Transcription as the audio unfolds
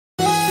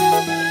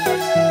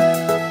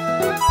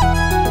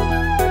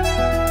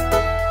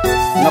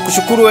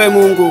Ninakushukuru wewe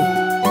Mungu,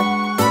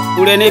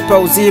 ulenipa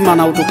uzima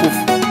na utukufu.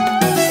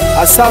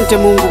 Asante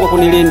Mungu kwa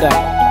kunilinda.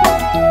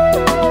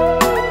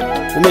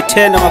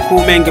 Umetenda makuu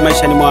mengi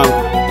maishani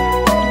mwangu.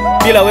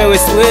 Bila wewe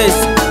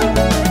siwezi.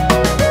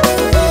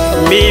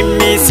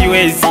 Mimi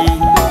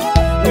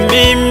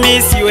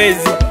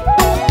siwezi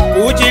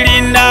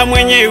kujilinda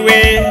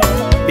mwenyewe.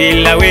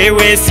 Bila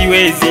wewe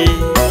siwezi.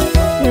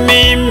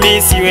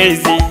 Mimi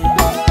siwezi.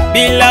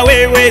 Bila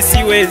wewe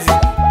siwezi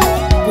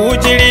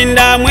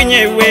kujilinda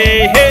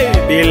mwenyewe.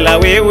 Bila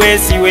wewe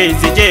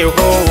siwezi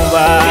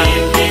Jehova.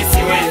 Mimi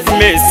siwezi.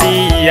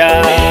 Mesia.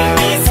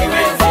 Mimi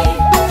siwezi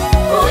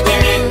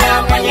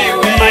kujilinda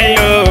mwenyewe.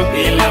 Mayo.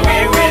 Bila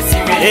wewe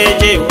siwezi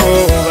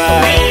Jehova.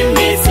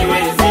 Mimi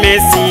siwezi.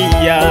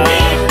 Mesia.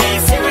 Mimi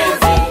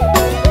siwezi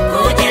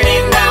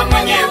kujilinda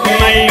mwenyewe.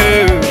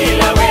 Mayo.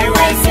 Bila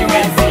wewe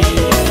siwezi.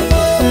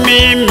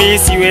 Mimi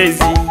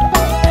siwezi.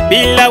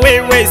 Bila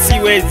wewe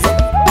siwezi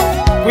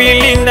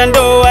kuilinda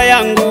ndoa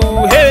yangu.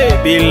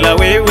 Bila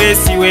wewe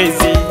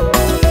siwezi.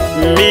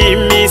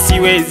 Mimi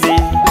siwezi.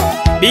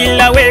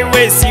 Bila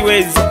wewe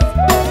siwezi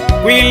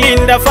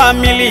kuilinda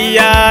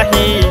familia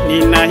hii.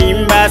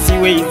 Ninaimba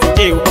siwezi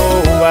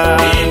Jehova.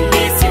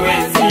 Mimi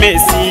siwezi.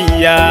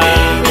 Mesia.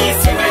 Mimi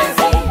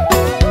siwezi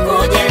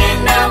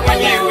kujilinda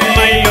mwenyewe.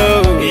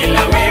 Mayo.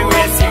 Bila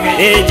wewe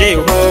siwezi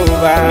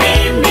Jehova.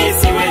 Mimi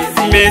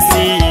siwezi.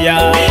 Mesia.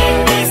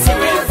 Mimi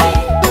siwezi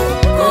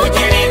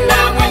kujilinda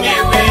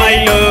mwenyewe.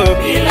 Mayo.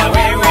 Bila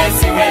wewe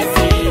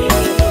siwezi.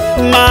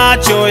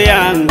 Macho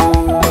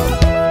yangu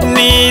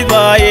ni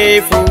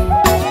dhaifu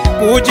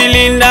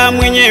kujilinda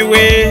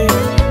mwenyewe.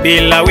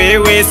 Bila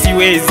wewe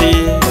siwezi.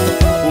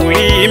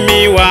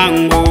 Ulimi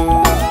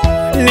wangu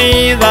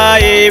ni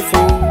dhaifu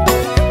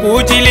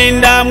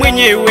kujilinda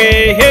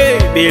mwenyewe.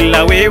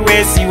 Bila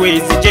wewe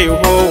siwezi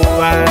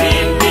Jehova.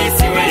 Mimi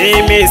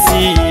siwezi.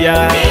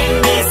 Mesia.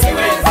 Mimi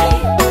siwezi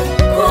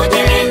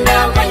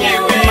kujilinda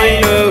mwenyewe.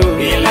 Mayo.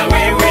 Bila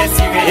wewe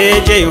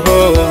siwezi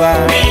Jehova.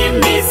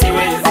 Mimi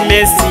siwezi.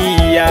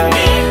 Mesia.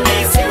 Mimi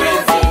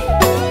siwezi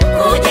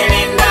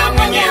kujilinda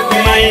mwenyewe.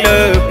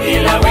 Mayo.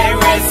 Bila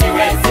wewe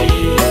siwezi.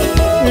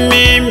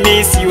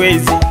 Mimi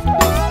siwezi.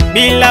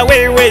 Bila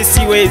wewe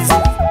siwezi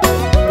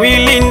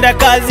kuilinda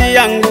kazi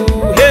yangu.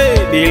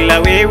 Bila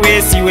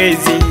wewe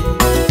siwezi.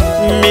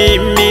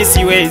 Mimi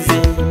siwezi.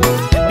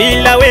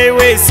 Bila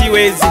wewe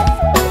siwezi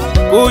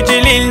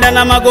kujilinda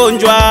na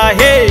magonjwa.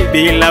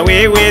 Bila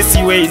wewe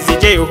siwezi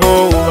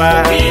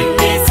Jehova.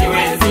 Mimi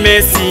siwezi.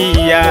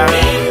 Mesia.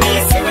 Mimi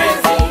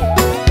siwezi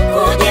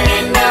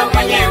kujilinda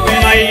mwenyewe.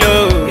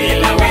 Mayo.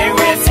 Bila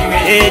wewe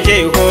siwezi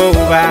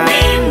Jehova.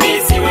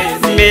 Mimi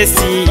siwezi.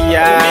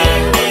 Mesia.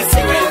 Mimi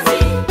siwezi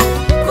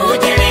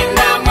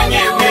kujilinda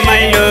mwenyewe.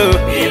 Mayo.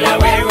 Bila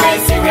wewe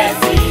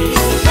siwezi.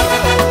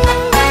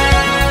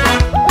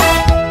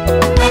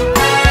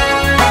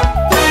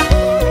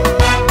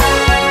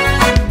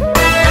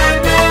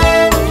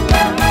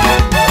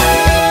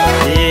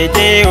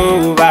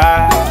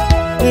 Jehova,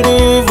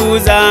 nguvu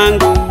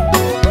zangu,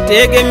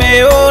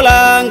 tegemeo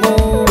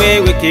langu,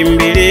 wewe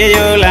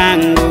kimbilio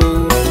langu.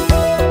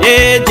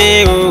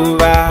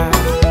 Jehova,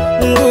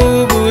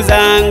 nguvu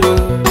zangu,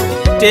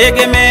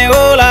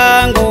 tegemeo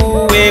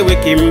langu, wewe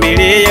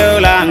kimbilio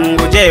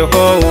langu.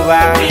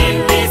 Jehova.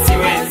 Mimi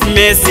siwezi.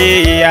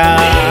 Mesia.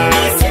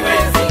 Mimi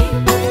siwezi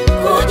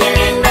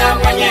kujilinda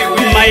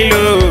mwenyewe.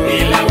 Mayo.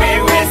 Bila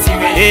wewe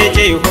siwezi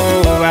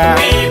Jehova.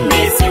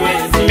 Mimi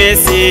siwezi.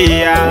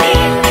 Mesia.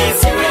 Mimi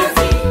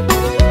siwezi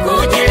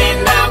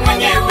kujilinda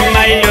mwenyewe.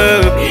 Mayo.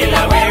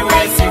 Bila wewe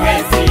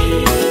siwezi.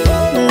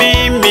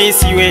 Mimi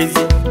siwezi.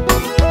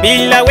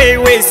 Bila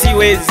wewe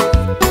siwezi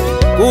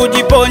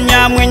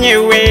kujiponya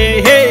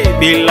mwenyewe.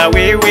 Bila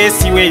wewe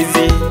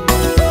siwezi.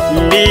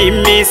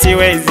 Mimi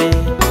siwezi.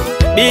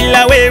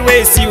 Bila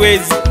wewe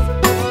siwezi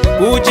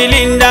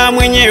kujilinda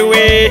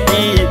mwenyewe.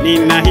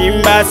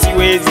 Ninaimba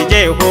siwezi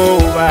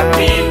Jehova.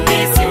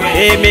 Mimi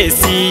siwezi.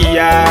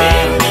 Mesia.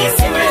 Mimi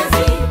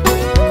siwezi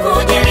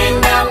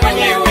kujilinda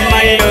mwenyewe.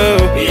 Mayo.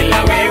 Bila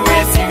wewe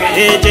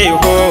siwezi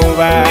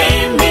Jehova.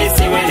 Mimi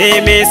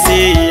siwezi.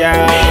 Mesia.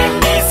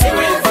 Mimi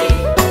siwezi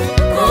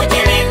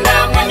kujilinda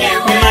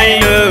mwenyewe.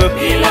 Mayo.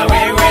 Bila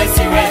wewe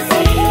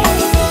siwezi.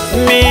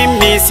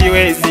 Mimi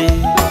siwezi.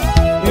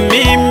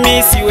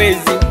 Mimi siwezi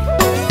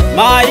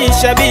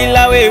maisha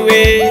bila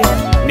wewe.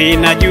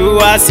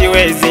 Ninajua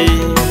siwezi.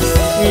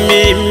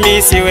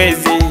 Mimi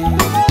siwezi.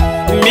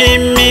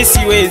 Mimi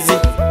siwezi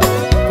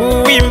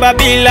kuimba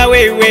bila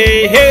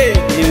wewe.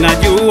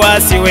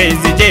 Ninajua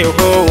siwezi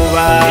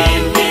Jehova.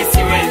 Mimi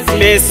siwezi.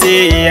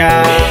 Mesia.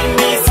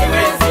 Mimi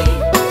siwezi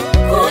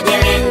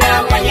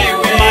kujilinda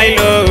mwenyewe.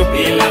 Mayo.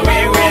 Bila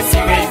wewe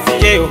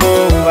siwezi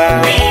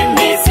Jehova.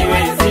 Mimi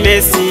siwezi.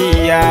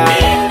 Mesia.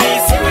 Mimi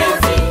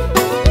siwezi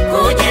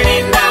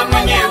kujilinda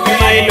mwenyewe.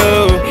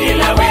 Mayo.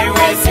 Bila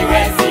wewe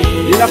siwezi.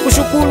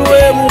 Ninakushukuru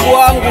wewe Mungu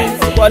wangu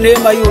kwa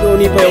neema hiyo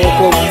ulionipa ya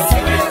wokovu.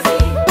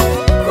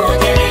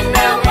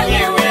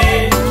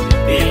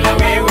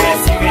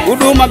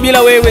 Huduma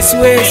bila wewe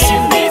siwezi.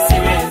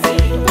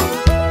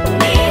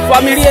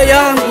 Familia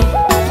yangu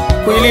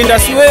kuilinda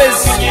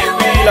siwezi.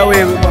 bila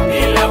wewe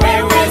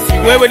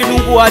Bwana. Wewe ni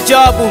Mungu wa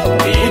ajabu,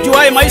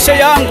 ujuaye maisha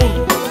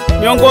yangu.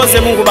 Niongoze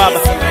Mungu Baba,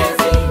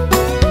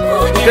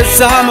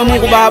 tazama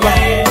Mungu Baba,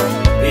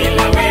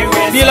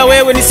 bila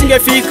wewe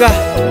nisingefika.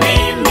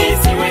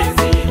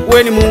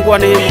 Wewe ni Mungu wa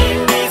neema,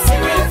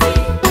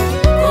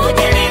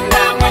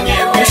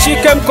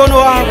 nishike mkono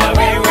wako.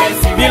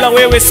 Bila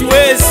wewe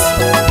siwezi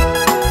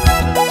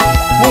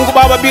Mungu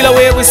Baba, bila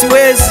wewe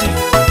siwezi.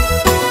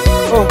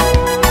 Oh,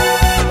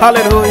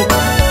 haleluya.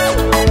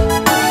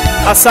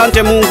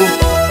 Asante Mungu.